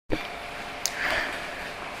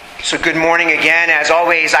So good morning again. As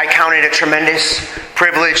always, I count it a tremendous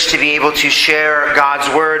privilege to be able to share God's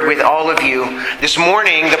Word with all of you. This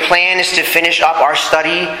morning, the plan is to finish up our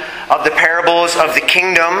study of the parables of the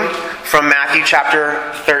kingdom from Matthew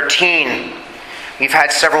chapter 13. We've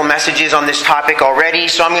had several messages on this topic already,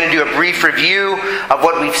 so I'm going to do a brief review of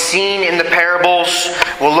what we've seen in the parables.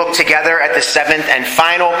 We'll look together at the seventh and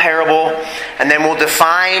final parable, and then we'll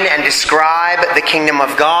define and describe the kingdom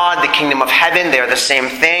of God, the kingdom of heaven. They're the same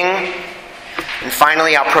thing. And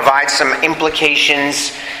finally, I'll provide some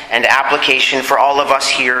implications and application for all of us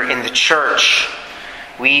here in the church,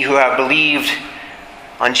 we who have believed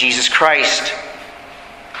on Jesus Christ.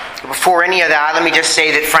 Before any of that, let me just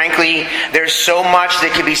say that frankly, there's so much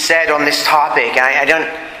that could be said on this topic. I don't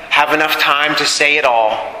have enough time to say it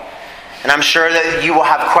all. And I'm sure that you will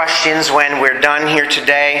have questions when we're done here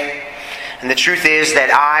today. And the truth is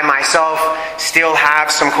that I myself still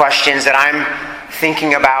have some questions that I'm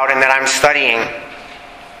thinking about and that I'm studying.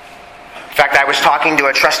 In fact, I was talking to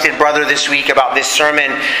a trusted brother this week about this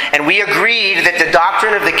sermon, and we agreed that the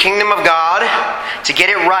doctrine of the kingdom of God, to get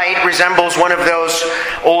it right, resembles one of those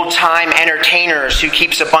old-time entertainers who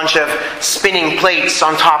keeps a bunch of spinning plates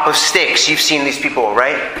on top of sticks. You've seen these people,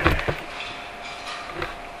 right?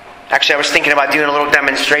 Actually, I was thinking about doing a little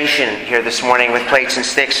demonstration here this morning with plates and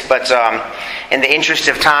sticks, but in the interest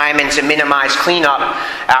of time and to minimize cleanup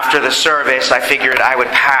after the service, I figured I would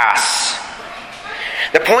pass.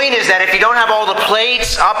 The point is that if you don't have all the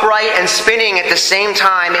plates upright and spinning at the same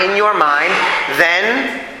time in your mind,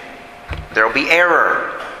 then there will be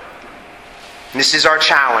error. This is our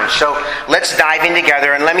challenge. So let's dive in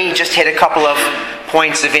together, and let me just hit a couple of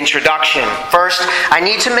points of introduction. First, I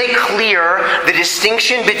need to make clear the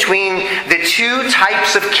distinction between the two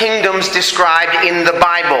types of kingdoms described in the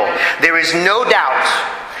Bible. There is no doubt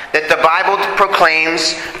that the Bible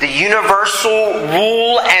proclaims the universal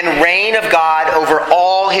rule and reign of God over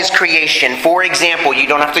all His creation. For example, you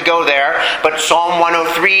don't have to go there, but Psalm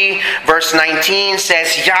 103 verse 19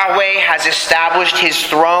 says, Yahweh has established His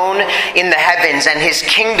throne in the heavens, and His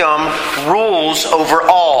kingdom rules over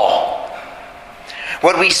all.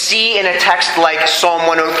 What we see in a text like Psalm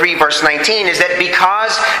 103 verse 19 is that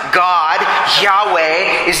because God,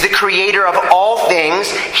 Yahweh, is the creator of all things,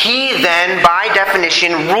 He then, by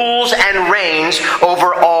definition, rules and reigns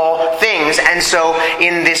over all things. And so,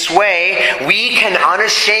 in this way, we can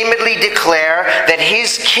unashamedly declare that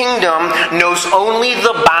His kingdom knows only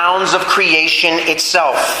the bounds of creation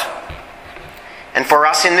itself. And for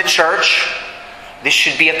us in the church, this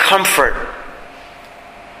should be a comfort.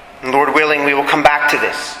 And Lord willing, we will come back to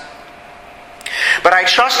this. But I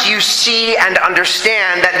trust you see and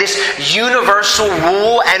understand that this universal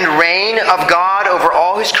rule and reign of God over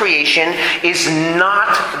all His creation is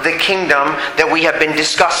not the kingdom that we have been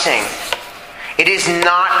discussing. It is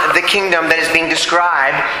not the kingdom that is being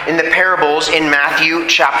described in the parables in Matthew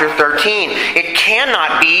chapter 13. It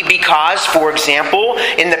cannot be because, for example,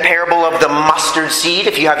 in the parable of the mustard seed,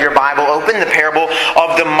 if you have your Bible open, the parable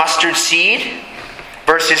of the mustard seed,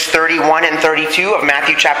 verses 31 and 32 of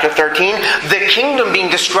Matthew chapter 13, the kingdom being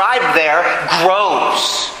described there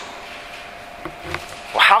grows.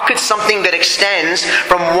 Well, how could something that extends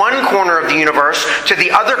from one corner of the universe to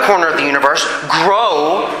the other corner of the universe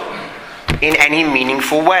grow in any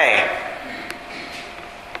meaningful way?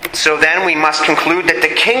 So then we must conclude that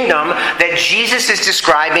the kingdom that Jesus is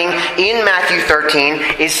describing in Matthew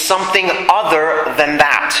 13 is something other than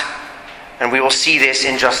that. And we will see this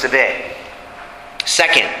in just a bit.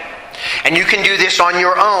 Second, and you can do this on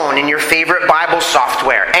your own in your favorite Bible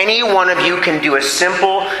software. Any one of you can do a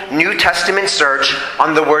simple New Testament search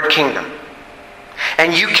on the word kingdom.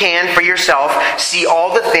 And you can, for yourself, see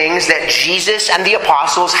all the things that Jesus and the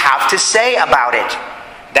apostles have to say about it.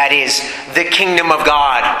 That is, the kingdom of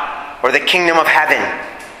God, or the kingdom of heaven.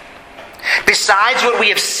 Besides what we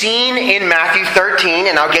have seen in Matthew 13,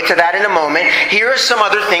 and I'll get to that in a moment, here are some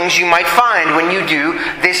other things you might find when you do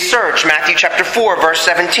this search. Matthew chapter 4, verse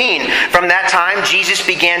 17. From that time, Jesus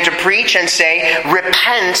began to preach and say,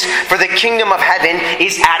 Repent, for the kingdom of heaven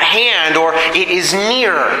is at hand, or it is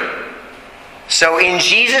near. So in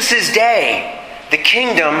Jesus' day, the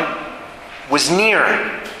kingdom was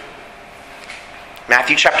near.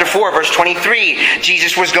 Matthew chapter 4, verse 23,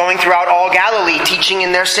 Jesus was going throughout all Galilee, teaching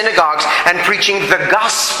in their synagogues and preaching the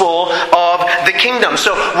gospel of the kingdom.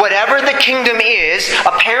 So whatever the kingdom is,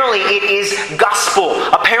 apparently it is gospel.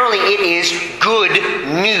 Apparently it is good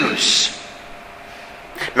news.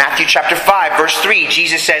 Matthew chapter 5, verse 3,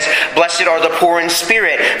 Jesus says, "Blessed are the poor in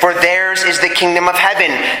spirit, for theirs is the kingdom of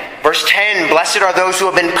heaven." Verse 10, "Blessed are those who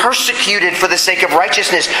have been persecuted for the sake of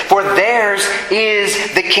righteousness, for theirs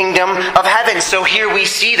is the kingdom of heaven." So here we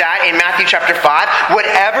see that in Matthew chapter 5,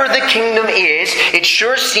 whatever the kingdom is, it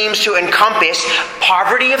sure seems to encompass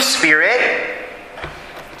poverty of spirit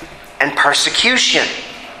and persecution.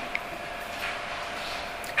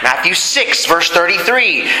 Matthew 6, verse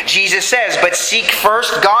 33, Jesus says, "But seek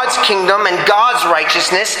first God's kingdom and God's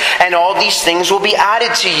righteousness, and all these things will be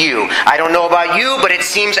added to you." I don't know about you, but it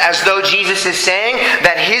seems as though Jesus is saying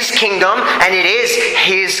that His kingdom, and it is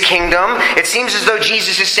His kingdom, it seems as though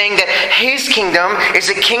Jesus is saying that His kingdom is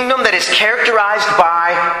a kingdom that is characterized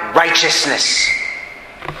by righteousness.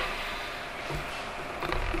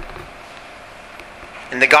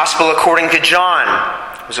 In the Gospel according to John,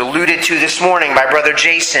 was alluded to this morning by Brother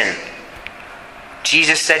Jason,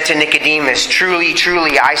 Jesus said to Nicodemus, "Truly,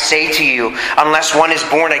 truly, I say to you, unless one is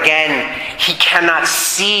born again, he cannot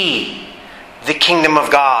see the kingdom of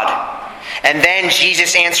God." And then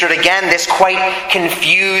Jesus answered again this quite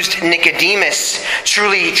confused Nicodemus,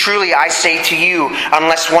 "Truly, truly, I say to you,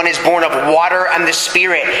 unless one is born of water and the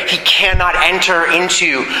Spirit, he cannot enter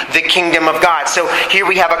into the kingdom of God." So here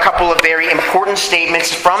we have a couple of very important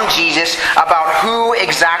statements from Jesus about who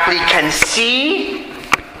exactly can see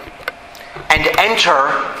and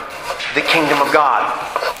enter the kingdom of God.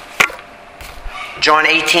 John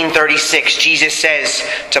 18:36, Jesus says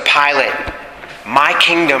to Pilate, "My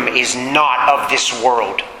kingdom is not of this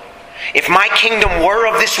world. If my kingdom were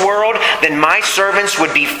of this world, then my servants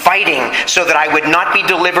would be fighting so that I would not be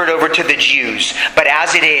delivered over to the Jews. But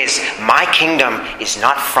as it is, my kingdom is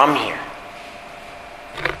not from here."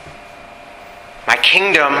 My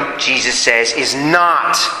kingdom, Jesus says, is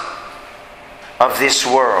not of this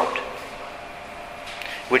world,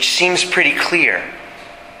 which seems pretty clear.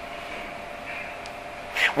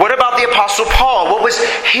 What about the Apostle Paul? What was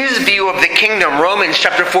his view of the kingdom? Romans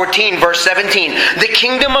chapter 14, verse 17. "The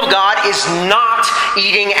kingdom of God is not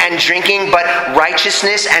eating and drinking, but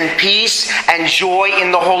righteousness and peace and joy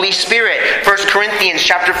in the Holy Spirit." 1 Corinthians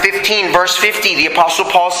chapter 15, verse 50, the Apostle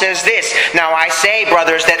Paul says this, "Now I say,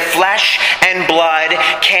 brothers, that flesh and blood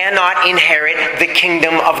cannot inherit the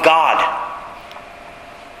kingdom of God."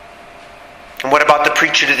 And what about the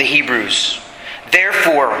preacher to the Hebrews?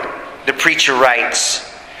 "Therefore," the preacher writes,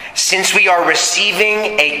 "since we are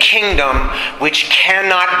receiving a kingdom which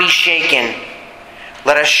cannot be shaken,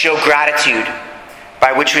 let us show gratitude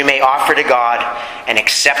by which we may offer to God an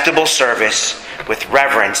acceptable service with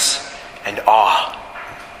reverence and awe."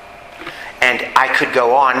 And I could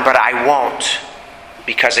go on, but I won't,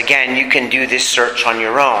 because again, you can do this search on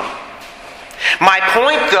your own. My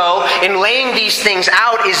point, though, in laying these things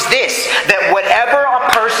out is this, that whatever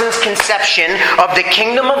a person's conception of the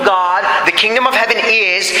kingdom of God, the kingdom of heaven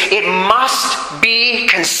is, it must be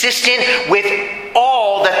consistent with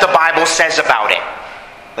all that the Bible says about it.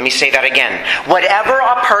 Let me say that again. Whatever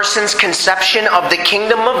a person's conception of the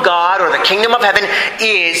kingdom of God or the kingdom of heaven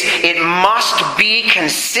is, it must be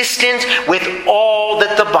consistent with all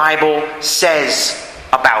that the Bible says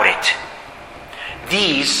about it.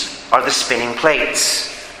 These are the spinning plates.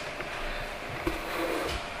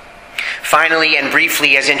 Finally and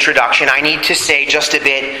briefly as introduction, I need to say just a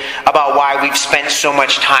bit about why we've spent so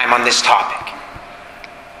much time on this topic.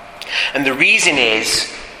 And the reason is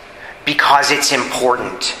because it's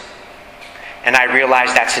important. And I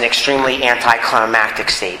realize that's an extremely anticlimactic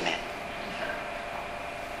statement.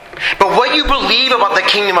 But what you believe about the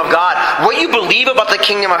kingdom of God, what you believe about the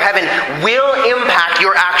kingdom of heaven will impact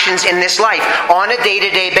your actions in this life on a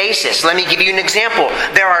day-to-day basis. Let me give you an example.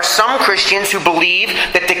 There are some Christians who believe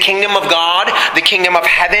that the kingdom of God, the kingdom of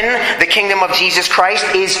heaven, the kingdom of Jesus Christ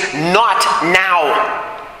is not now,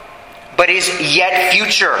 but is yet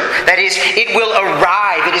future. That is, it will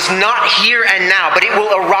arrive. It is not here and now, but it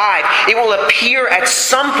will arrive. It will appear at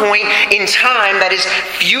some point in time that is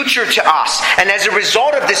future to us. And as a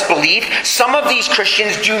result of this belief, some of these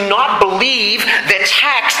Christians do not believe that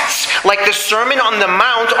texts like the Sermon on the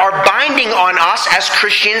Mount are binding on us as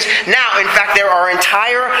Christians now. In fact, there are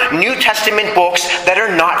entire New Testament books that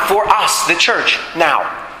are not for us, the church, now.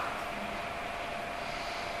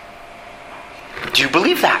 Do you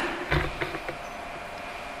believe that?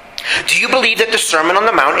 Do you believe that the Sermon on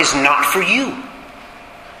the Mount is not for you?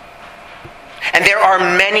 And there are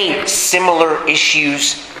many similar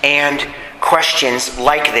issues and questions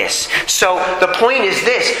like this. So the point is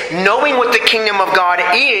this: knowing what the kingdom of God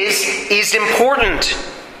is important.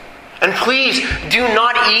 And please do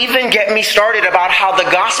not even get me started about how the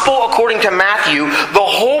gospel according to Matthew, the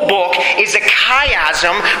whole book, is a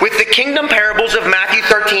chiasm with the kingdom parables of Matthew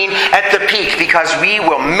 13 at the peak, because we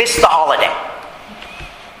will miss the holiday.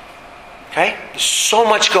 Okay? There's so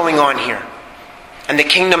much going on here. And the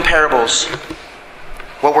kingdom parables,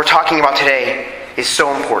 what we're talking about today, is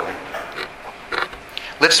so important.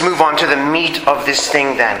 Let's move on to the meat of this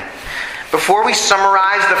thing then. Before we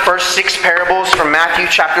summarize the first 6 parables from Matthew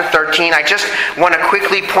chapter 13, I just want to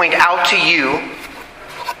quickly point out to you,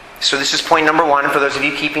 so this is point number 1 for those of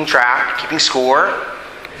you keeping track, keeping score.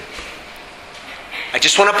 I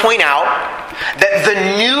just want to point out that the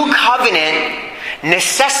new covenant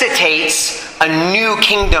necessitates a new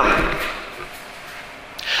kingdom.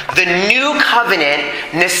 The new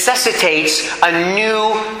covenant necessitates a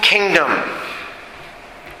new kingdom.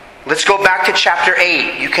 Let's go back to chapter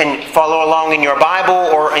 8. You can follow along in your Bible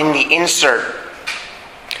or in the insert.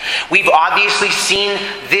 We've obviously seen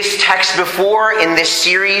this text before in this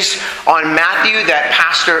series on Matthew that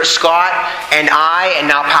Pastor Scott and I, and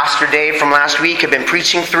now Pastor Dave from last week, have been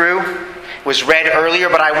preaching through. It was read earlier,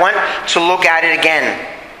 but I want to look at it again.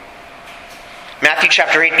 Matthew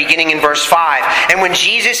chapter 8, beginning in verse 5. And when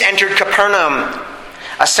Jesus entered Capernaum,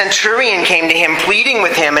 a centurion came to him, pleading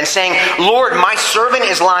with him and saying, Lord, my servant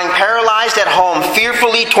is lying paralyzed at home,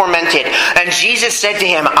 fearfully tormented. And Jesus said to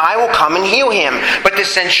him, I will come and heal him. But the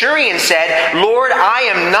centurion said, Lord, I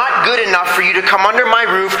am not good enough for you to come under my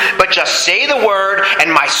roof, but just say the word,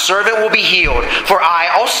 and my servant will be healed. For I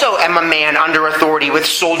also am a man under authority, with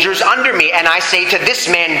soldiers under me. And I say to this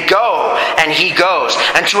man, go, and he goes.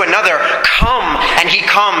 And to another, come, and he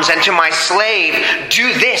comes. And to my slave,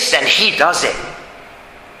 do this, and he does it.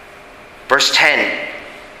 Verse 10.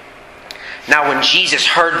 Now when Jesus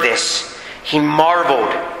heard this, he marveled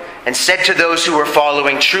and said to those who were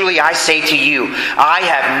following, truly I say to you, I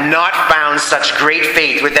have not found such great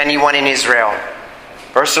faith with anyone in Israel.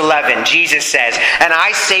 Verse 11, Jesus says, and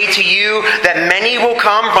I say to you that many will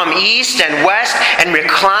come from east and west and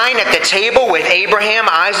recline at the table with Abraham,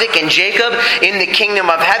 Isaac, and Jacob in the kingdom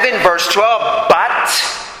of heaven. Verse 12, but,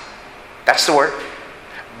 that's the word,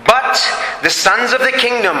 but the sons of the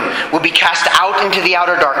kingdom will be cast out into the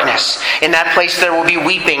outer darkness. In that place there will be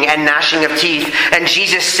weeping and gnashing of teeth. And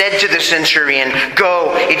Jesus said to the centurion,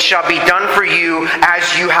 go, it shall be done for you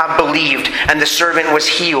as you have believed. And the servant was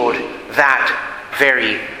healed that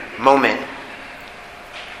very moment.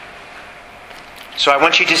 So I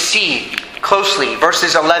want you to see closely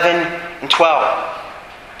verses 11 and 12.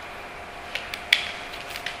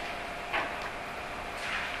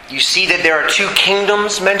 You see that there are 2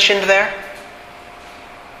 kingdoms mentioned there?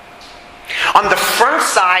 On the front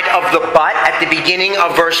side of the but at the beginning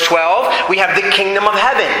of verse 12, we have the kingdom of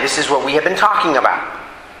heaven. This is what we have been talking about.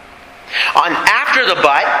 On after the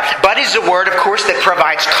but is a word, of course, that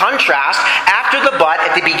provides contrast. After the but,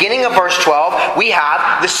 at the beginning of verse 12, we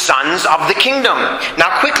have the sons of the kingdom.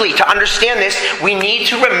 Now quickly, to understand this, we need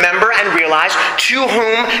to remember and realize to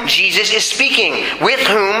whom Jesus is speaking, with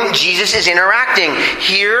whom Jesus is interacting.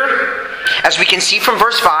 Here, as we can see from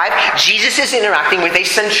verse 5, Jesus is interacting with a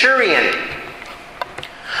centurion,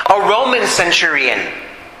 a Roman centurion,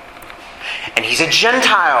 and he's a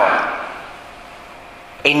Gentile,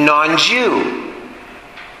 a non-Jew.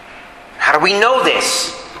 How do we know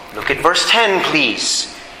this? Look at verse 10,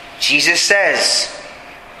 please. Jesus says,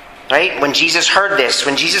 right, when Jesus heard this,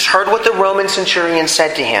 when Jesus heard what the Roman centurion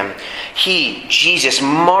said to him, he, Jesus,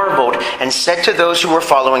 marveled and said to those who were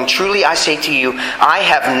following, truly I say to you, I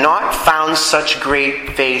have not found such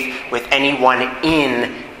great faith with anyone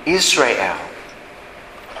in Israel.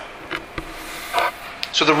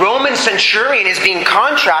 So the Roman centurion is being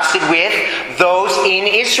contrasted with those in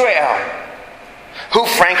Israel, who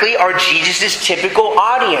frankly are Jesus' typical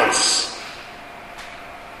audience.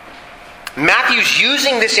 Matthew's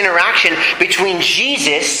using this interaction between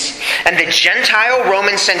Jesus and the Gentile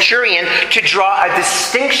Roman centurion to draw a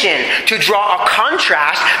distinction, to draw a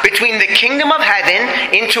contrast between the kingdom of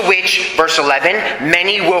heaven, into which, verse 11,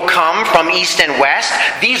 many will come from east and west.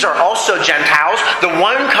 These are also Gentiles. The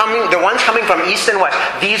ones coming from east and west,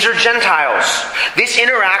 these are Gentiles. This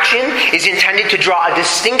interaction is intended to draw a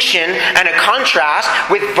distinction and a contrast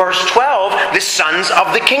with verse 12, the sons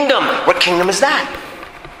of the kingdom. What kingdom is that?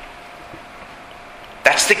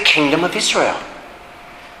 That's the kingdom of Israel.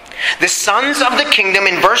 The sons of the kingdom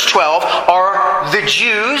in verse 12 are the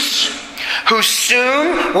Jews who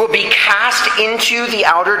soon will be cast into the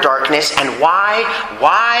outer darkness. And why?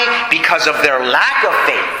 Why? Because of their lack of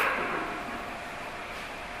faith.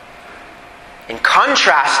 In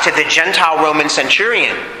contrast to the Gentile Roman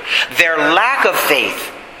centurion, their lack of faith,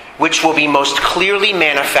 which will be most clearly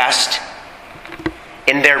manifest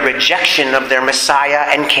in their rejection of their Messiah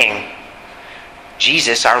and King,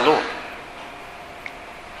 Jesus our Lord.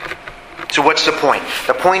 So what's the point?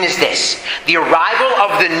 The point is this. The arrival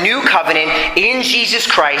of the new covenant in Jesus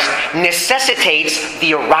Christ necessitates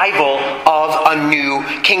the arrival of a new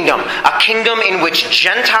kingdom. A kingdom in which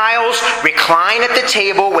Gentiles recline at the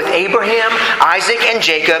table with Abraham, Isaac, and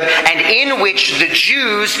Jacob, and in which the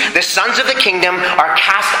Jews, the sons of the kingdom, are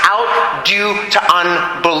cast out due to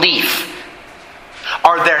unbelief.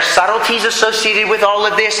 Are there subtleties associated with all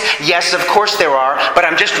of this? Yes, of course there are, but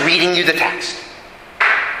I'm just reading you the text.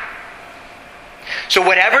 So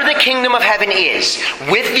whatever the kingdom of heaven is,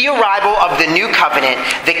 with the arrival of the new covenant,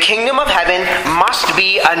 the kingdom of heaven must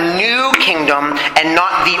be a new kingdom and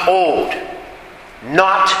not the old.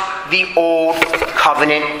 Not the old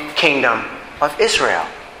covenant kingdom of Israel.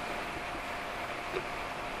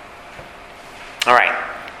 All right.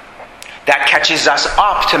 That catches us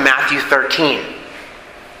up to Matthew 13.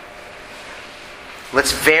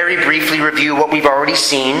 Let's very briefly review what we've already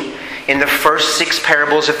seen in the first 6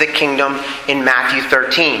 parables of the kingdom in Matthew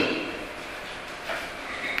 13.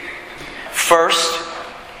 First,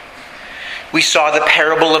 we saw the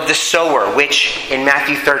parable of the sower, which in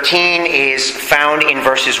Matthew 13 is found in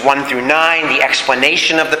verses 1 through 9. The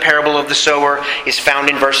explanation of the parable of the sower is found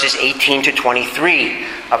in verses 18 to 23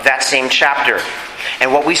 of that same chapter.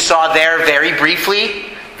 And what we saw there very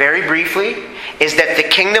briefly, is that the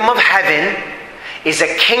kingdom of heaven is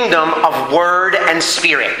a kingdom of word and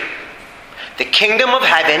spirit. The kingdom of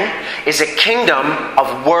heaven is a kingdom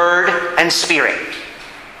of word and spirit.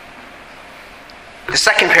 The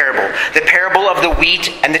second parable, the parable of the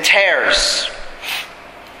wheat and the tares.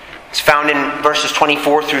 It's found in verses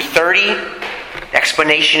 24 through 30.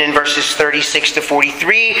 Explanation in verses 36 to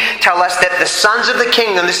 43 tell us that the sons of the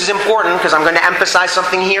kingdom, this is important because I'm going to emphasize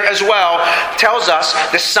something here as well, tells us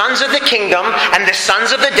the sons of the kingdom and the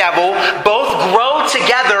sons of the devil both grow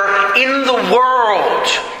together in the world.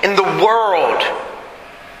 In the world.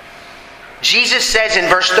 Jesus says in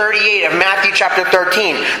verse 38 of Matthew chapter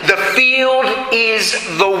 13, the field is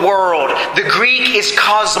the world. The Greek is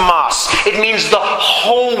cosmos. It means the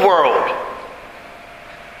whole world.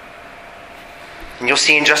 And you'll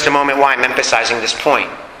see in just a moment why I'm emphasizing this point.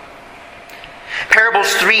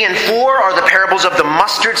 Parables 3 and 4 are the parables of the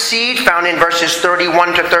mustard seed, found in verses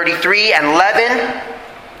 31 to 33, and leaven.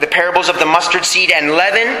 The parables of the mustard seed and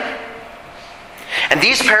leaven. And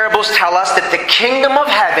these parables tell us that the kingdom of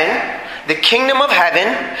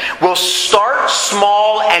heaven will start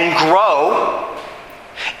small and grow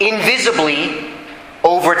invisibly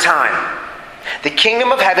over time. The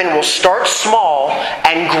kingdom of heaven will start small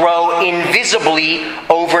and grow invisibly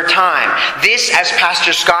over time. This, as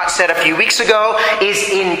Pastor Scott said a few weeks ago, is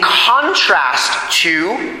in contrast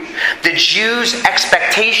to the Jews'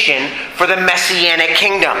 expectation for the Messianic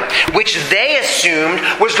kingdom, which they assumed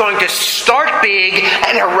was going to start big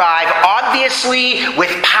and arrive obviously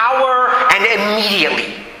with power and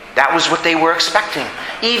immediately. That was what they were expecting,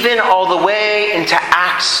 even all the way into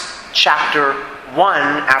Acts chapter 1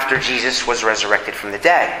 after Jesus was resurrected from the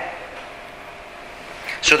dead.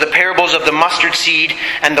 So the parables of the mustard seed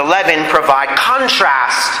and the leaven provide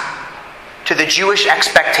contrast to the Jewish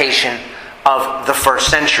expectation of the first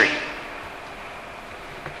century.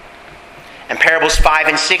 And parables 5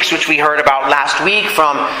 and 6, which we heard about last week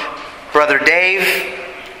from Brother Dave,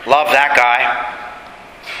 love that guy.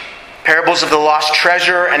 Parables of the lost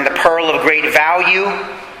treasure and the pearl of great value.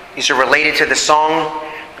 These are related to the song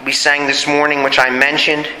we sang this morning, which I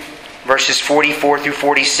mentioned, verses 44 through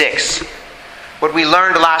 46. What we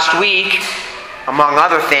learned last week, among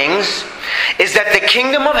other things, is that the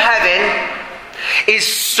kingdom of heaven is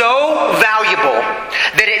so valuable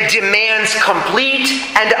that it demands complete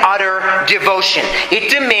and utter devotion. It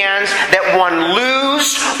demands that one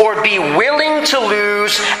lose or be willing to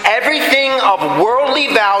lose everything of worldly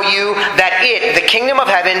value that the kingdom of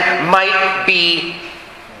heaven, might be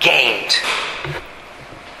gained.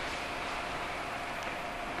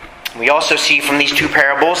 We also see from these two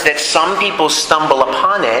parables that some people stumble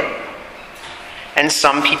upon it and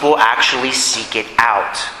some people actually seek it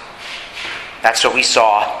out. That's what we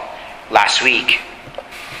saw last week.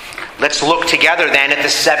 Let's look together then at the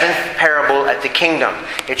 7th parable at the kingdom.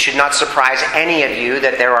 It should not surprise any of you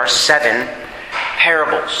that there are 7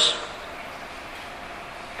 parables.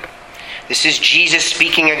 This is Jesus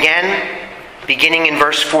speaking again, beginning in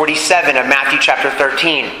verse 47 of Matthew chapter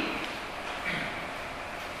 13.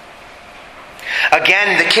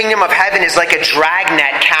 Again, the kingdom of heaven is like a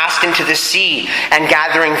dragnet cast into the sea and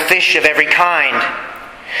gathering fish of every kind.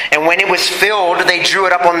 And when it was filled, they drew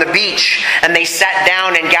it up on the beach, and they sat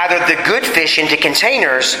down and gathered the good fish into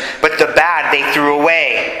containers, but the bad they threw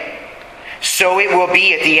away. So it will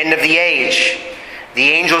be at the end of the age. The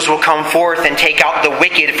angels will come forth and take out the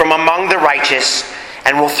wicked from among the righteous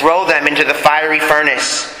and will throw them into the fiery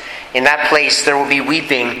furnace. In that place there will be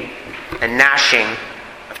weeping and gnashing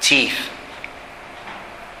of teeth.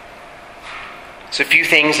 So a few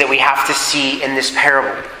things that we have to see in this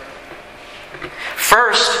parable.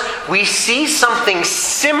 First, we see something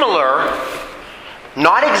similar,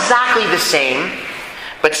 not exactly the same,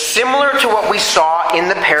 but similar to what we saw in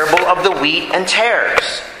the parable of the wheat and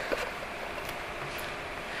tares.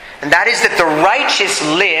 And that is that the righteous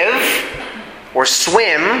live, or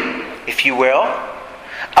swim, if you will,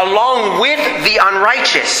 along with the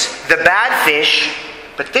unrighteous, the bad fish,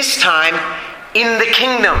 but this time in the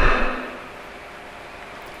kingdom,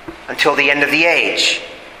 until the end of the age.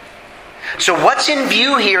 So what's in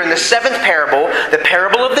view here in the seventh parable, the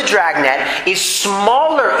parable of the dragnet, is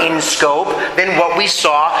smaller in scope than what we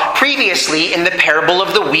saw previously in the parable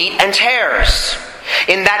of the wheat and tares.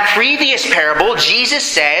 In that previous parable, Jesus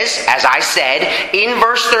says, as I said, in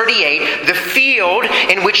verse 38, the field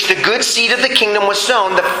in which the good seed of the kingdom was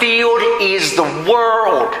sown, the field is the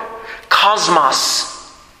world, cosmos.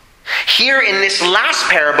 Here in this last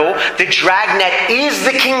parable, the dragnet is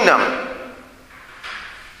the kingdom.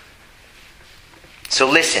 So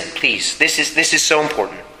listen, please. This is so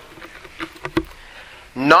important.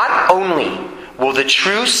 Not only will the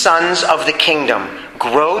true sons of the kingdom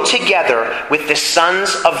grow together with the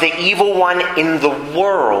sons of the evil one in the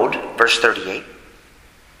world, verse 38,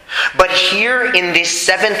 but here in this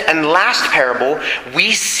seventh and last parable,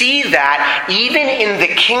 we see that even in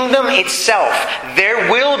the kingdom itself,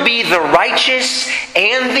 there will be the righteous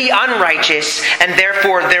and the unrighteous, and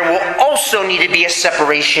therefore there will also need to be a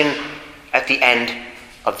separation at the end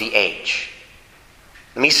of the age.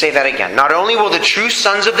 Let me say that again. Not only will the true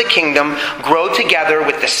sons of the kingdom grow together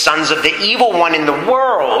with the sons of the evil one in the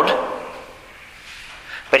world,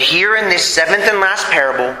 but here in this seventh and last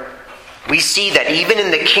parable, we see that even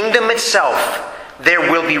in the kingdom itself,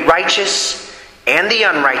 there will be righteous and the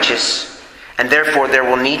unrighteous, and therefore there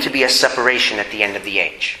will need to be a separation at the end of the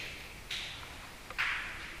age.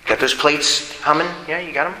 Got those plates humming? Yeah,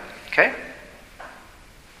 you got them? Okay.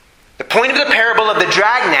 The point of the parable of the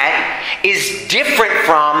dragnet is different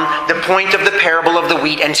from the point of the parable of the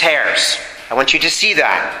wheat and tares. I want you to see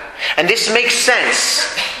that. And this makes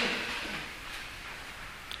sense.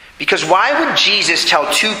 Because why would Jesus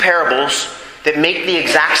tell two parables that make the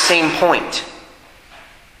exact same point?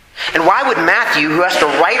 And why would Matthew, who has to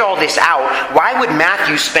write all this out, why would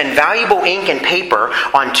Matthew spend valuable ink and paper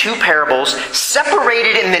on two parables,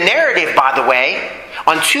 separated in the narrative, by the way,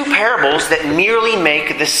 on two parables that merely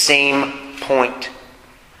make the same point?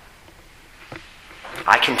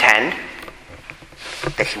 I contend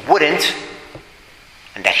that he wouldn't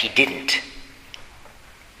and that he didn't.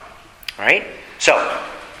 All right? So,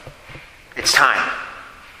 it's time.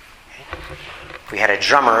 If we had a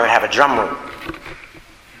drummer, I'd have a drum roll.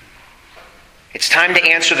 It's time to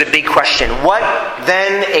answer the big question. What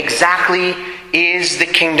then exactly is the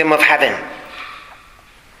kingdom of heaven?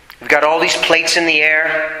 We've got all these plates in the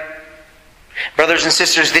air. Brothers and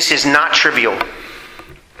sisters, this is not trivial.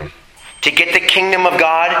 To get the kingdom of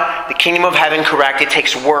God, the kingdom of heaven correct, it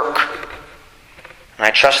takes work. And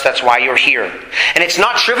I trust that's why you're here. And it's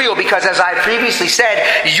not trivial because, as I previously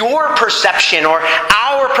said, your perception or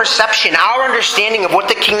our perception, our understanding of what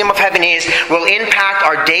the kingdom of heaven is will impact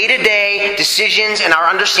our day-to-day decisions and our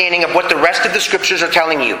understanding of what the rest of the scriptures are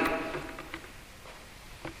telling you.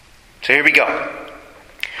 So here we go.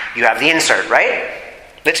 You have the insert, right?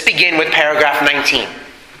 Let's begin with paragraph 19.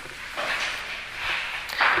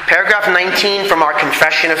 Paragraph 19 from our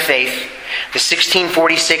Confession of Faith, the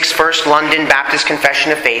 1646 First London Baptist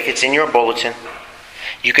Confession of Faith. It's in your bulletin.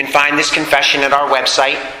 You can find this confession at our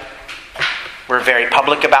website. We're very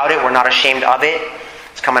public about it. We're not ashamed of it.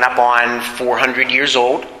 It's coming up on 400 years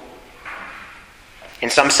old. In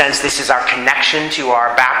some sense, this is our connection to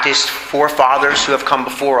our Baptist forefathers who have come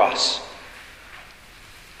before us.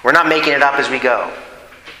 We're not making it up as we go.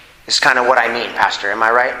 This is kind of what I mean, Pastor. Am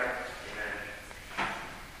I right?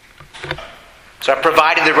 So I've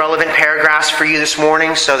provided the relevant paragraphs for you this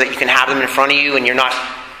morning so that you can have them in front of you and you're not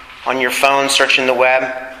on your phone searching the web.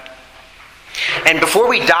 And before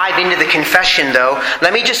we dive into the confession, though,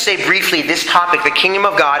 let me just say briefly this topic, the kingdom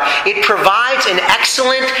of God. It provides an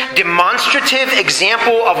excellent demonstrative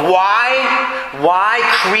example of why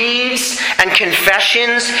creeds and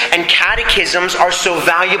confessions and catechisms are so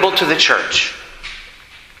valuable to the church.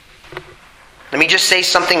 Let me just say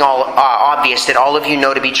something obvious that all of you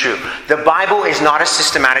know to be true. The Bible is not a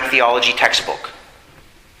systematic theology textbook.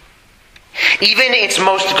 Even its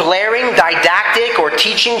most glaring didactic or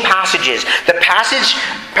teaching passages, the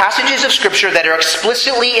passages of Scripture that are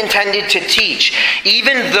explicitly intended to teach,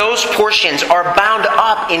 even those portions are bound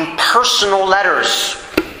up in personal letters,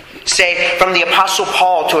 say from the Apostle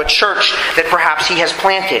Paul to a church that perhaps he has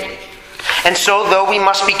planted. And so, though we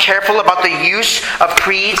must be careful about the use of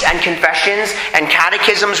creeds and confessions and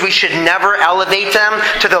catechisms, we should never elevate them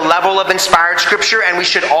to the level of inspired Scripture, and we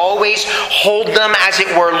should always hold them, as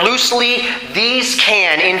it were, loosely. These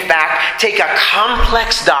can, in fact, take a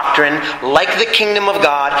complex doctrine like the kingdom of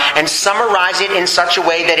God and summarize it in such a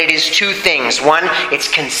way that it is two things. One,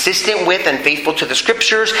 it's consistent with and faithful to the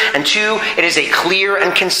Scriptures, and two, it is a clear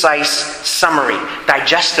and concise summary,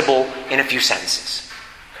 digestible in a few sentences.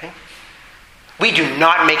 We do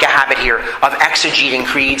not make a habit here of exegeting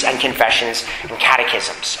creeds and confessions and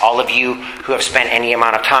catechisms. All of you who have spent any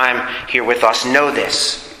amount of time here with us know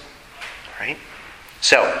this. Right?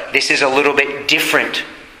 So, this is a little bit different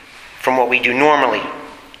from what we do normally.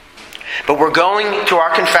 But we're going to our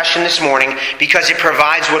confession this morning because it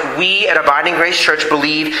provides what we at Abiding Grace Church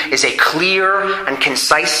believe is a clear and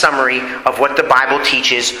concise summary of what the Bible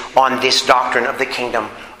teaches on this doctrine of the kingdom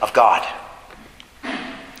of God.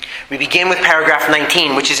 We begin with paragraph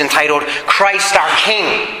 19, which is entitled, Christ our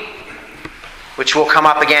King, which will come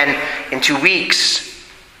up again in 2 weeks.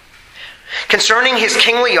 Concerning his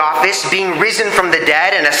kingly office, being risen from the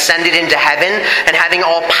dead and ascended into heaven, and having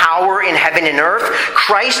all power in heaven and earth,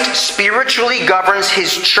 Christ spiritually governs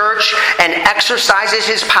his church and exercises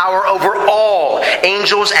his power over all,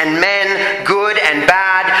 angels and men, good and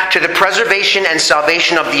bad, to the preservation and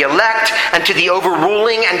salvation of the elect, and to the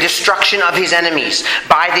overruling and destruction of his enemies.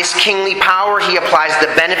 By this kingly power he applies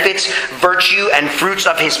the benefits, virtue, and fruits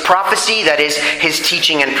of his prophecy, that is, his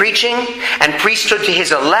teaching and preaching, and priesthood to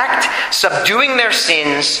his elect, subduing their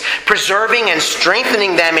sins, preserving and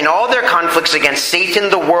strengthening them in all their conflicts against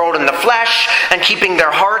Satan, the world, and the flesh, and keeping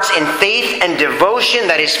their hearts in faith and devotion,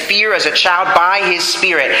 that is, fear as a child, by his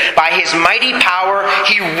Spirit. By his mighty power,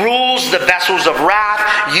 he rules the vessels of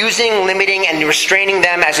wrath, using, limiting, and restraining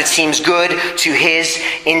them as it seems good to his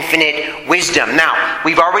infinite wisdom. Now,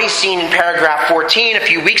 we've already seen in paragraph 14 a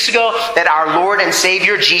few weeks ago that our Lord and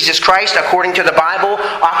Savior, Jesus Christ, according to the Bible,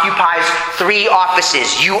 occupies 3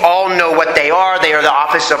 offices. You all know what they are. They are the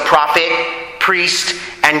office of prophet, priest,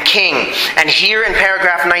 and king. And here in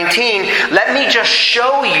paragraph 19, let me just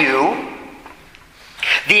show you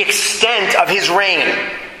the extent of his reign.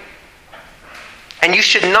 And you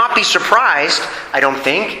should not be surprised, I don't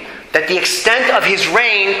think, that the extent of his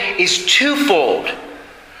reign is twofold.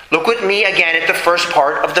 Look with me again at the first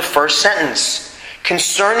part of the first sentence.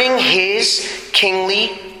 Concerning his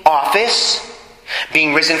kingly office,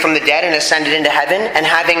 being risen from the dead and ascended into heaven, and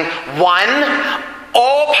having 1,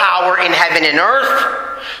 all power in heaven and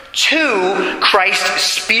earth. 2, Christ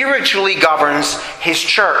spiritually governs his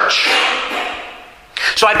church.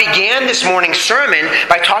 So I began this morning's sermon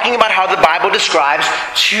by talking about how the Bible describes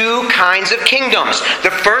 2 kinds of kingdoms. The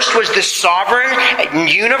first was the sovereign,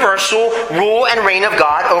 universal rule and reign of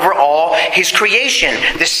God over all his creation.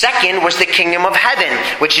 The second was the kingdom of heaven,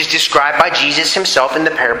 which is described by Jesus himself in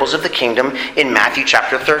the parables of the kingdom in Matthew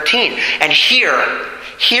chapter 13. And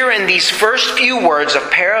here in these first few words of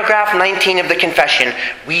paragraph 19 of the confession,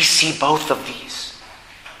 we see both of these.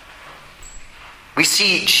 We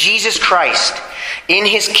see Jesus Christ in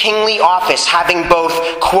his kingly office having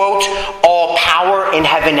both, quote, all power in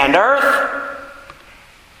heaven and earth,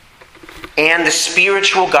 and the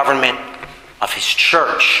spiritual government of his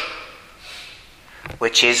church,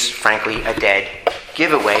 which is, frankly, a dead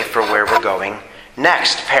giveaway for where we're going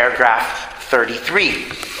next. Paragraph 33.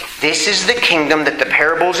 This is the kingdom that the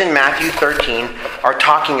parables in Matthew 13 are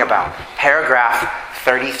talking about. Paragraph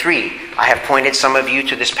 33. I have pointed some of you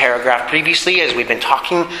to this paragraph previously as we've been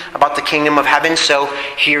talking about the kingdom of heaven, so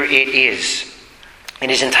here it is. It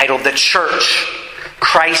is entitled The Church,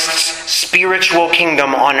 Christ's Spiritual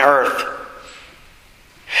Kingdom on Earth.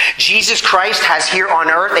 Jesus Christ has here on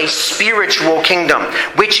earth a spiritual kingdom,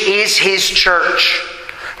 which is his church,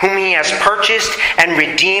 whom he has purchased and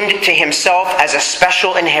redeemed to himself as a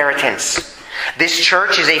special inheritance. This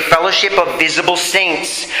church is a fellowship of visible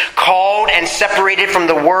saints, called and separated from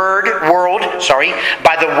the world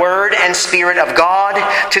by the word and Spirit of God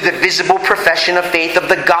to the visible profession of faith of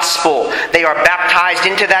the gospel. They are baptized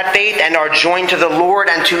into that faith and are joined to the Lord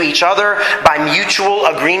and to each other by mutual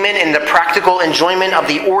agreement in the practical enjoyment of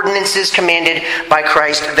the ordinances commanded by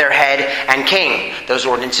Christ, their head and king. Those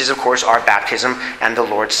ordinances, of course, are baptism and the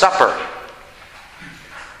Lord's Supper.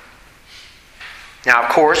 Now, of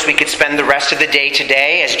course, we could spend the rest of the day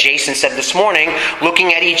today, as Jason said this morning,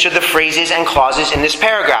 looking at each of the phrases and clauses in this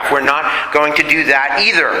paragraph. We're not going to do that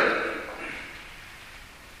either.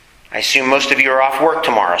 I assume most of you are off work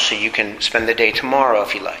tomorrow, so you can spend the day tomorrow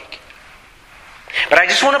if you like. But I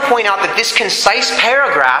just want to point out that this concise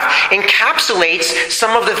paragraph encapsulates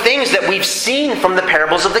some of the things that we've seen from the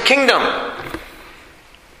parables of the kingdom.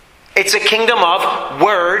 It's a kingdom of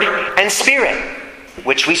word and spirit,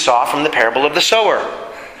 which we saw from the parable of the sower.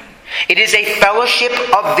 It is a fellowship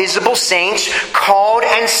of visible saints called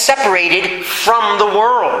and separated from the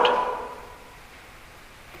world.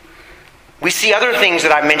 We see other things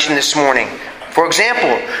that I mentioned this morning. For example,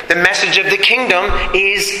 the message of the kingdom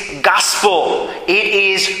is gospel. It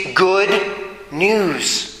is good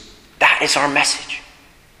news. That is our message.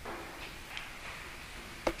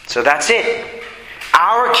 So that's it.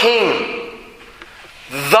 Our King,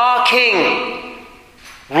 the King,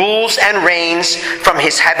 rules and reigns from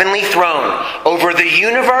his heavenly throne over the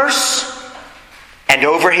universe and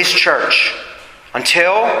over his church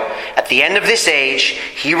until, at the end of this age,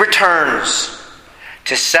 he returns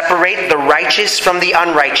to separate the righteous from the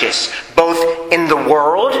unrighteous, both in the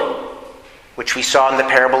world, which we saw in the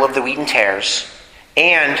parable of the wheat and tares,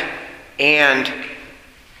 and in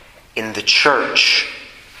the church,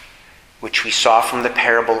 which we saw from the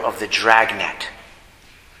parable of the dragnet.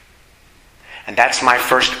 And that's my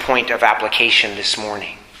first point of application this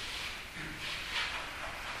morning.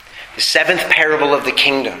 The seventh parable of the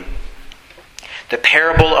kingdom, the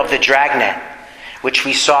parable of the dragnet, which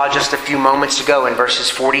we saw just a few moments ago in verses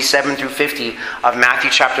 47 through 50 of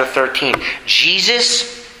Matthew chapter 13.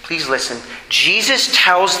 Jesus, please listen, Jesus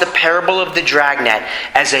tells the parable of the dragnet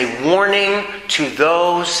as a warning to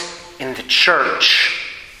those in the church.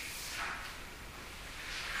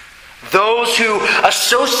 Those who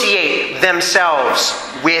associate themselves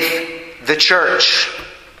with the church,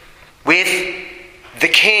 with the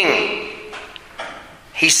king.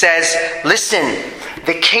 He says, listen,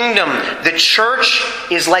 the kingdom, the church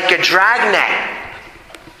is like a dragnet.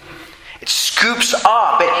 It scoops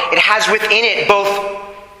up. It has within it both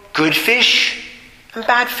good fish and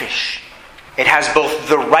bad fish. It has both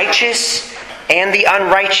the righteous and the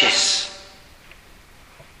unrighteous.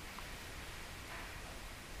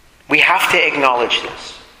 We have to acknowledge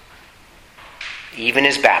this, even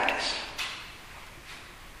as Baptists.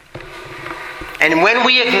 And when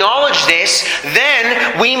we acknowledge this,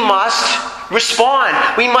 then we must respond.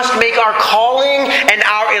 We must make our calling and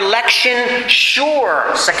our election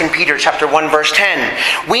sure. 2 Peter chapter 1 verse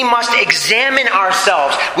 10. We must examine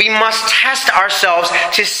ourselves. We must test ourselves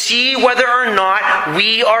to see whether or not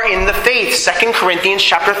we are in the faith. 2 Corinthians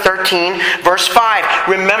chapter 13 verse 5.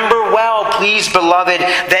 Remember well, please, beloved,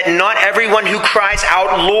 that not everyone who cries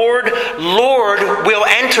out, Lord, Lord, will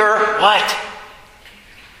enter what?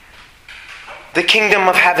 The kingdom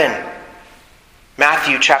of heaven.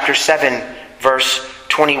 Matthew chapter 7 verse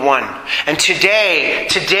 21. And today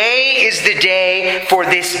is the day for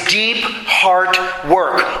this deep heart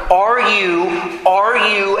work. Are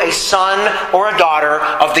you a son or a daughter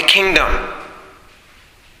of the kingdom?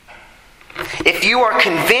 If you are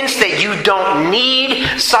convinced that you don't need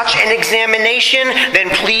such an examination, then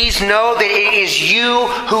please know that it is you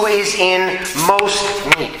who is in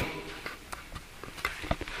most need.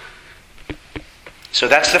 So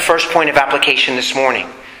that's the first point of application this morning.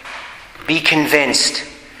 Be convinced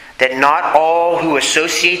that not all who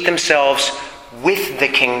associate themselves with the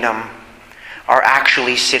kingdom are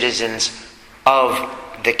actually citizens of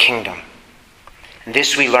the kingdom. And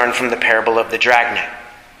this we learn from the parable of the dragnet.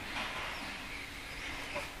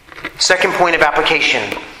 Second point of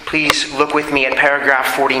application. Please look with me at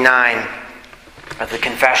paragraph 49 of the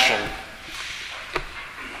confession.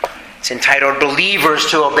 It's entitled, Believers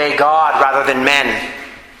to Obey God Rather Than Men.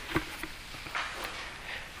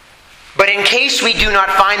 But in case we do not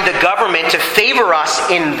find the government to favor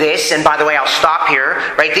us in this, and by the way, I'll stop here,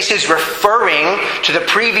 right? This is referring to the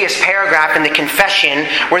previous paragraph in the confession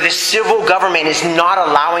where the civil government is not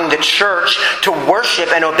allowing the church to worship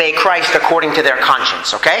and obey Christ according to their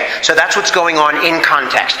conscience, okay? So that's what's going on in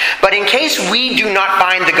context. But in case we do not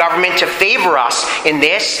find the government to favor us in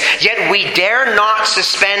this, yet we dare not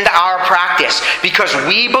suspend our practice because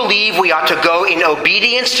we believe we ought to go in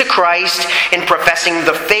obedience to Christ in professing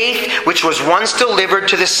the faith which was once delivered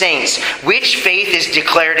to the saints, which faith is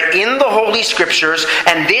declared in the Holy Scriptures,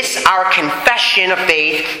 and this our confession of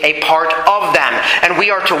faith, a part of them. And we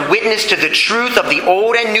are to witness to the truth of the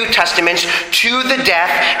Old and New Testaments to the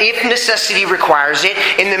death, if necessity requires it,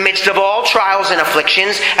 in the midst of all trials and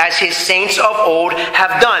afflictions, as his saints of old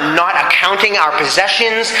have done, not accounting our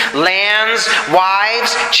possessions, lands,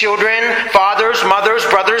 wives, children, fathers, mothers,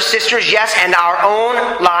 brothers, sisters, yes, and our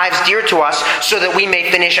own lives dear to us, so that we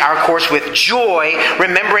may finish our course with joy,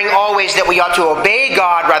 remembering always that we ought to obey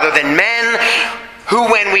God rather than men, who,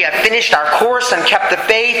 when we have finished our course and kept the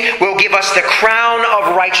faith, will give us the crown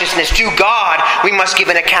of righteousness. To God we must give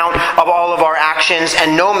an account of all of our actions,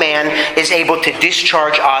 and no man is able to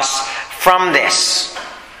discharge us from this.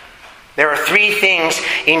 There are three things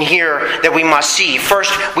in here that we must see.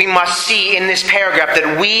 First, we must see in this paragraph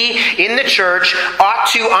that we in the church ought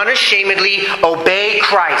to unashamedly obey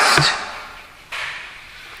Christ.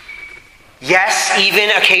 Yes, even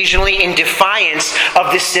occasionally in defiance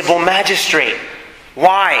of the civil magistrate.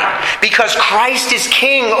 Why? Because Christ is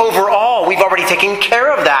king over all. We've already taken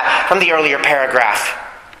care of that from the earlier paragraph.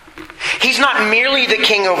 He's not merely the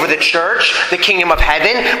king over the church, the kingdom of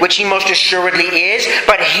heaven, which he most assuredly is,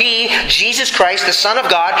 but he, Jesus Christ, the Son of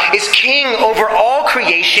God, is king over all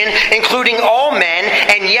creation, including all men,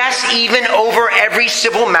 and yes, even over every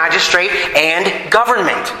civil magistrate and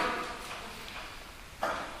government.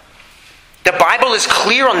 The Bible is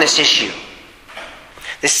clear on this issue.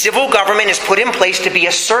 The civil government is put in place to be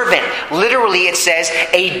a servant. Literally, it says,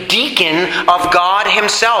 a deacon of God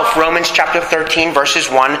himself. Romans chapter 13, verses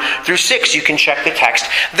 1 through 6. You can check the text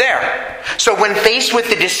there. So when faced with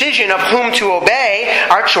the decision of whom to obey,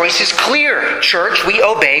 our choice is clear. Church, we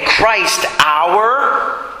obey Christ,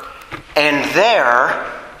 our and their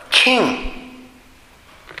King.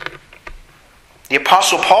 The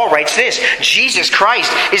Apostle Paul writes this: Jesus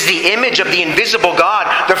Christ is the image of the invisible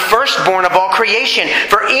God, the firstborn of all creation.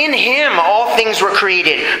 For in him all things were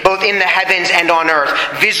created, both in the heavens and on earth,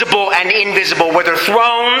 visible and invisible, whether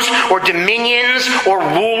thrones or dominions or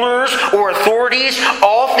rulers or authorities.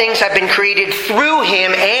 All things have been created through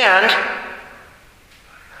him and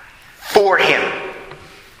for him.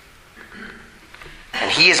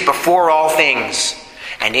 And he is before all things,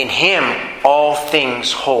 and in him all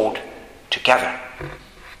things hold together.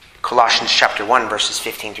 Colossians chapter 1, verses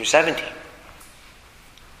 15 through 17.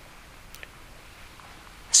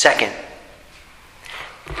 Second,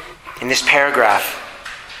 in this paragraph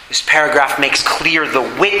makes clear the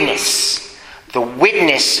witness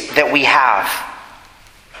that we have.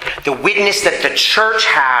 The witness that the church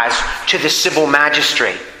has to the civil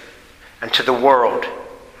magistrate and to the world.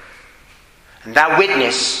 And that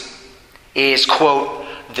witness is, quote,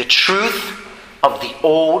 the truth of the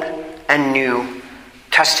Old and New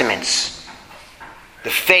Testaments. The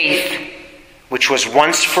faith which was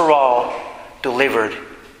once for all delivered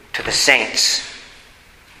to the saints.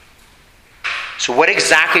 So what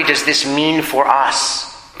exactly does this mean for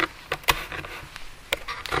us?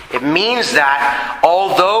 It means that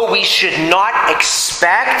although we should not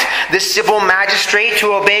expect the civil magistrate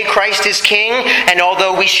to obey Christ as king, and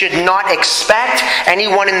although we should not expect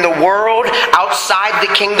anyone in the world outside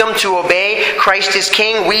the kingdom to obey Christ as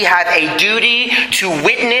king, we have a duty to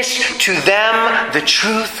witness to them the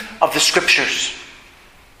truth of the Scriptures,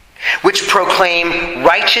 which proclaim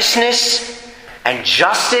righteousness and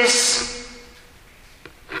justice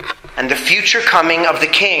and the future coming of the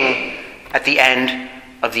king at the end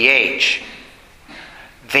of the age.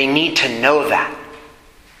 They need to know that.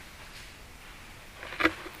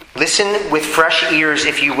 Listen with fresh ears,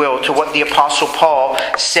 if you will, to what the Apostle Paul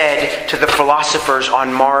said to the philosophers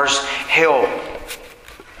on Mars Hill.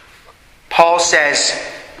 Paul says,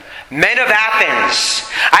 "Men of Athens,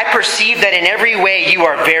 I perceive that in every way you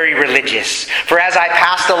are very religious. For as I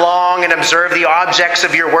passed along and observed the objects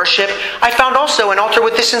of your worship, I found also an altar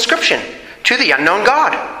with this inscription, 'To the unknown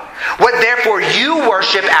God.' What therefore you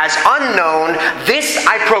worship as unknown, this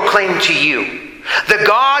I proclaim to you. The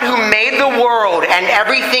God who made the world and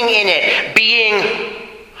everything in it, being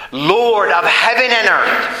Lord of heaven and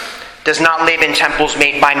earth, does not live in temples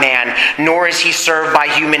made by man, nor is he served by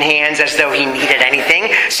human hands as though he needed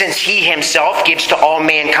anything, since he himself gives to all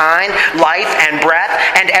mankind life and breath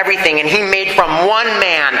and everything. And he made from one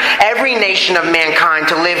man every nation of mankind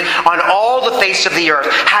to live on all the face of the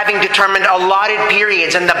earth, having determined allotted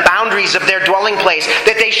periods and the boundaries of their dwelling place,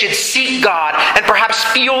 that they should seek God and perhaps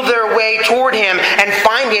feel their way toward him and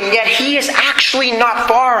find him. Yet he is actually not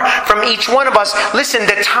far from each one of us. Listen,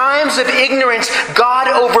 the times of ignorance God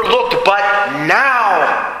overlooked, but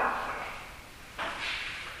now,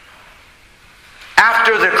 after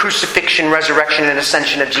after the crucifixion, resurrection, and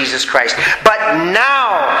ascension of Jesus Christ. But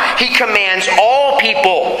now he commands all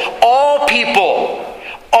people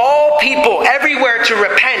everywhere to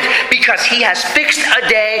repent, because he has fixed a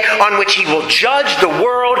day on which he will judge the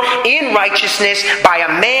world in righteousness by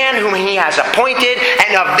a man whom he has appointed,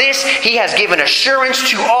 and of this he has given assurance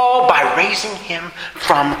to all by raising him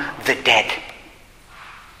from the dead.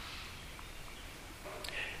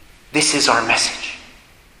 This is our message.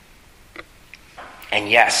 And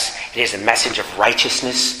yes, it is a message of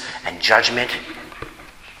righteousness and judgment,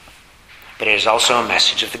 but it is also a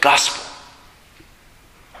message of the gospel.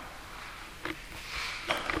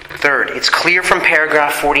 Third, it's clear from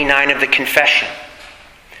paragraph 49 of the confession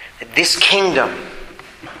that this kingdom,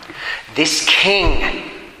 this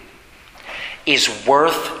king, is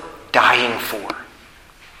worth dying for.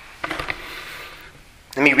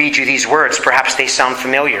 Let me read you these words. Perhaps they sound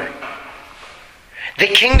familiar. The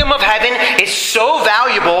kingdom of heaven is so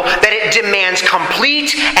valuable that it demands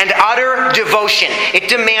complete and utter devotion. It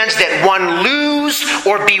demands that one lose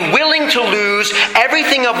or be willing to lose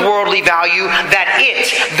everything of worldly value, that it,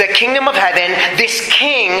 the kingdom of heaven, this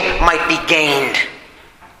king, might be gained.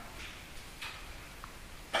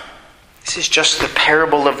 This is just the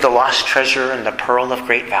parable of the lost treasure and the pearl of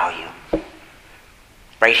great value.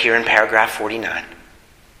 Right here in paragraph 49.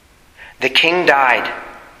 The king died.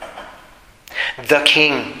 The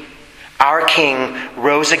king, our king,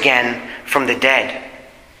 rose again from the dead.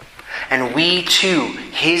 And we too,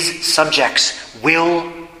 his subjects,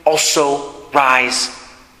 will also rise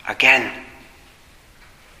again.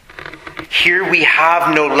 Here we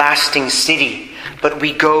have no lasting city, but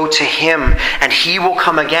we go to him, and he will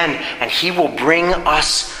come again, and he will bring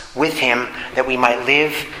us with him, that we might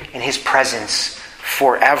live in his presence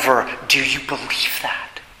forever. Do you believe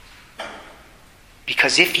that?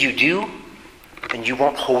 Because if you do, then you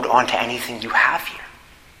won't hold on to anything you have here.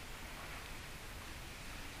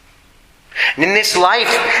 And in this life,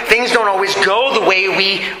 things don't always go the way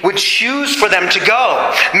we would choose for them to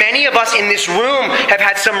go. Many of us in this room have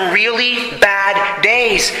had some really bad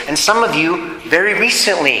days, and some of you very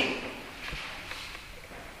recently.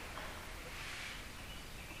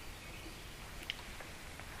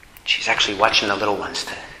 She's actually watching the little ones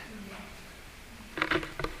today.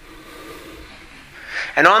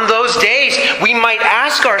 And on those days, we might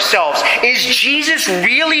ask ourselves, is Jesus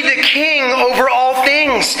really the king over all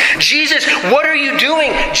things? Jesus, what are you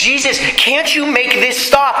doing? Jesus, can't you make this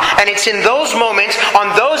stop? And it's in those moments,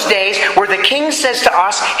 on those days, where the king says to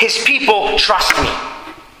us, his people, trust me.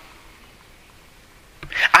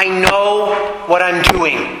 I know what I'm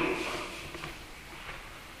doing.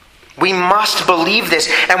 We must believe this,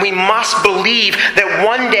 and we must believe that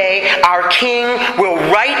one day our King will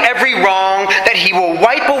right every wrong, that he will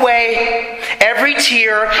wipe away every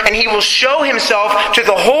tear, and he will show himself to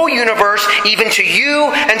the whole universe, even to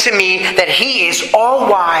you and to me, that he is all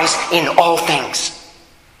wise in all things.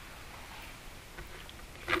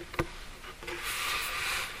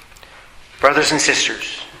 Brothers and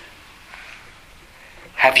sisters,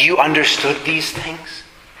 have you understood these things?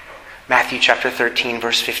 Matthew chapter 13,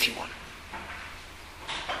 verse 51.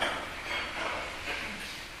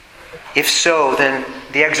 If so, then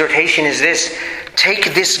the exhortation is this: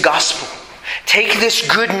 take this gospel, take this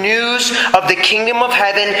good news of the kingdom of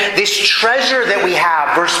heaven, this treasure that we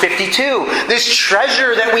have, verse 52, this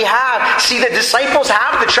treasure that we have. See, the disciples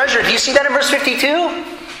have the treasure. Do you see that in verse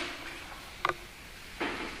 52?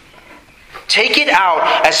 Take it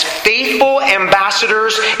out as faithful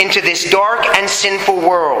ambassadors into this dark and sinful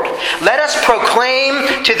world. Let us proclaim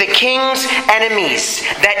to the king's enemies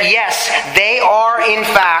that yes, they are in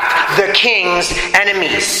fact the king's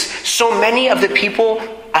enemies. So many of the people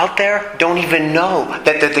out there don't even know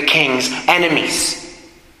that they're the king's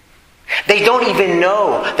enemies. They don't even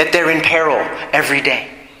know that they're in peril every day.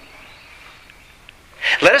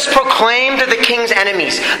 Let us proclaim to the king's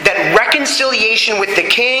enemies that reconciliation with the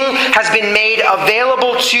king has been made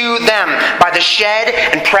available to them by the shed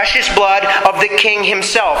and precious blood of the king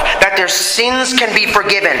himself, that their sins can be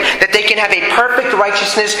forgiven, that they can have a perfect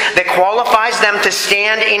righteousness that qualifies them to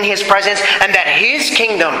stand in his presence, and that his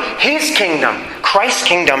kingdom, Christ's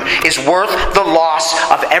kingdom, is worth the loss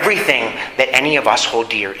of everything that any of us hold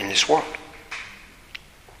dear in this world.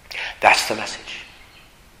 That's the message.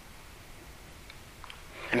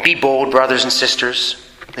 And be bold, brothers and sisters.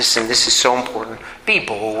 Listen, this is so important. Be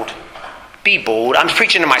bold. Be bold. I'm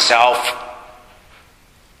preaching to myself.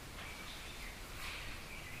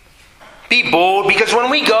 Be bold, because when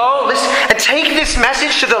we go, listen, and take this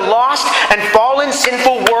message to the lost and fallen,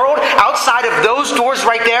 sinful world outside of those doors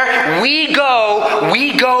right there, we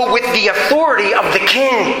go with the authority of the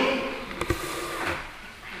King.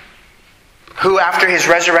 who after his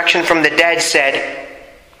resurrection from the dead said,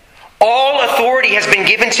 "All authority has been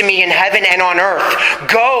given to me in heaven and on earth.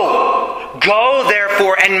 Go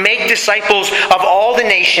therefore and make disciples of all the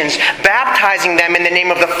nations, baptizing them in the name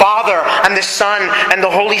of the Father and the Son and the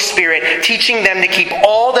Holy Spirit, teaching them to keep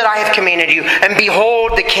all that I have commanded you. And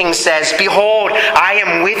behold," the King says, "behold, I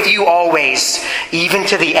am with you always, even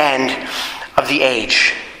to the end of the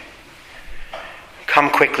age." Come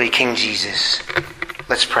quickly, King Jesus.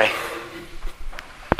 Let's pray.